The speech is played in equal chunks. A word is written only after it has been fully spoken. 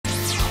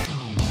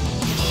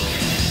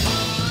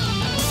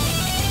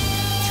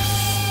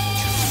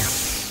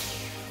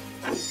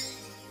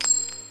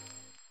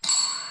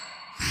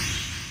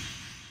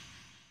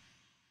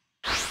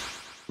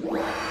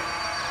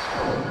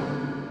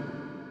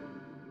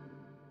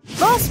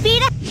Full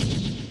speed.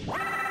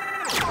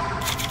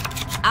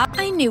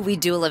 I knew we'd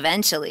duel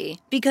eventually,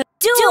 because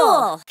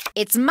Duel!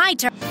 It's my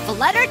turn.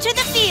 Flutter to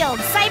the field.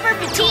 Cyber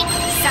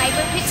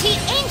Petite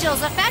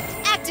Angel's effect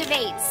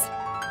activates.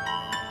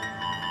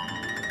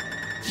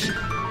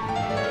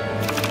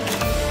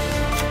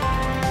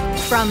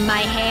 From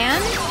my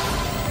hand,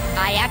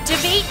 I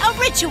activate a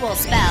ritual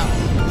spell.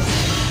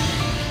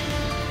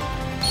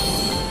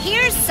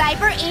 Here's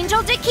Cyber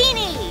Angel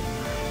Dakini.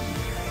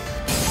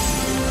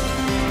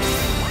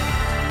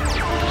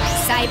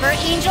 Cyber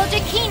Angel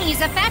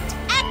Dakini's effect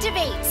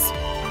activates.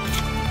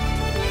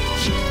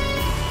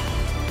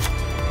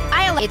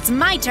 It's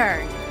my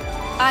turn.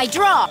 I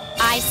draw.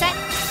 I set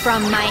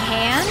from my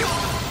hand.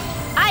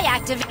 I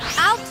activate.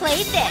 I'll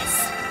play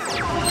this.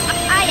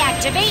 I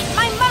activate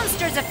my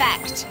monster's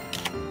effect.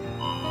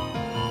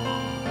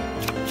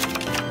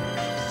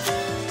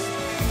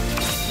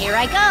 Here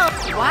I go.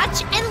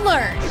 Watch and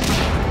learn.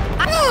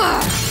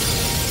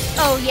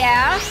 Oh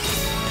yeah?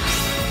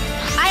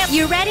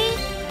 You ready?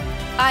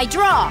 I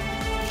draw.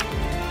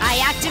 I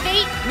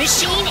activate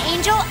Machine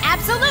Angel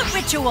Absolute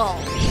Ritual.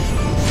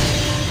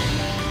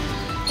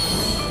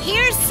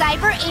 Here's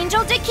Cyber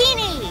Angel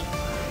Dakini.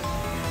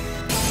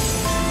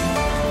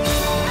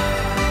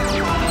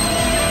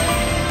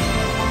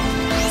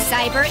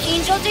 Cyber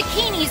Angel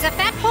Dakini's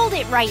effect. Hold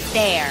it right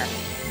there.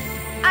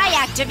 I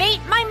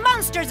activate my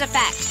monster's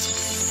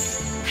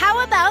effect.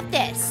 How about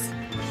this?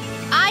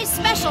 I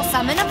special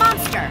summon a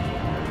monster.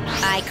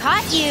 I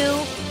caught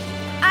you.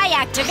 I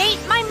activate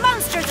my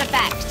monster's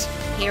effect.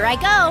 Here I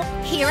go.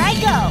 Here I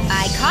go.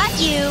 I caught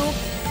you.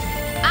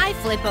 I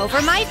flip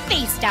over my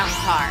face down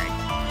card.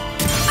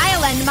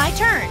 I'll end my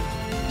turn.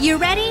 You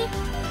ready?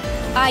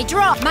 I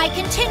draw. My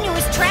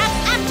continuous trap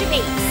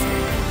activates.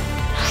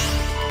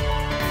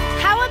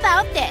 How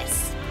about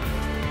this?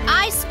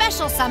 I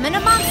special summon a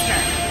monster.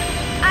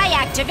 I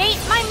activate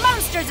my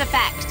monster's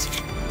effect.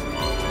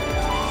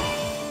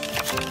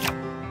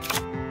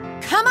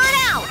 Come on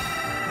out!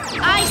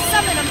 I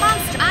summon a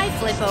monster. I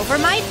flip over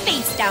my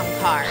face down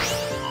card.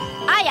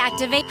 I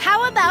activate.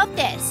 How about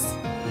this?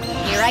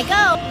 Here I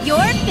go.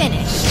 You're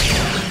finished.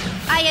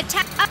 I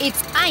attack.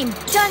 I'm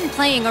done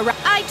playing around.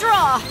 I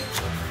draw.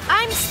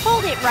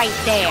 Hold it right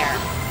there.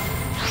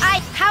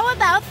 How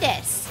about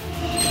this?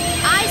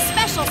 I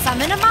special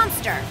summon a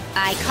monster.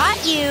 I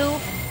caught you.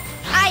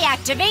 I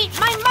activate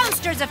my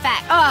monster's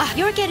effect.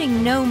 You're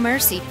getting no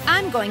mercy.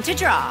 I'm going to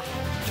draw.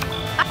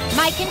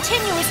 My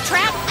continuous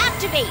trap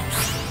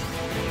activates.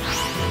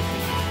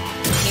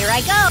 Here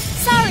I go.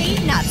 Sorry,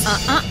 not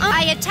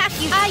I attack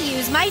you. I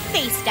use my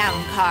face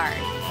down card.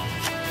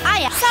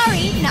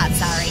 Sorry, not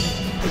sorry.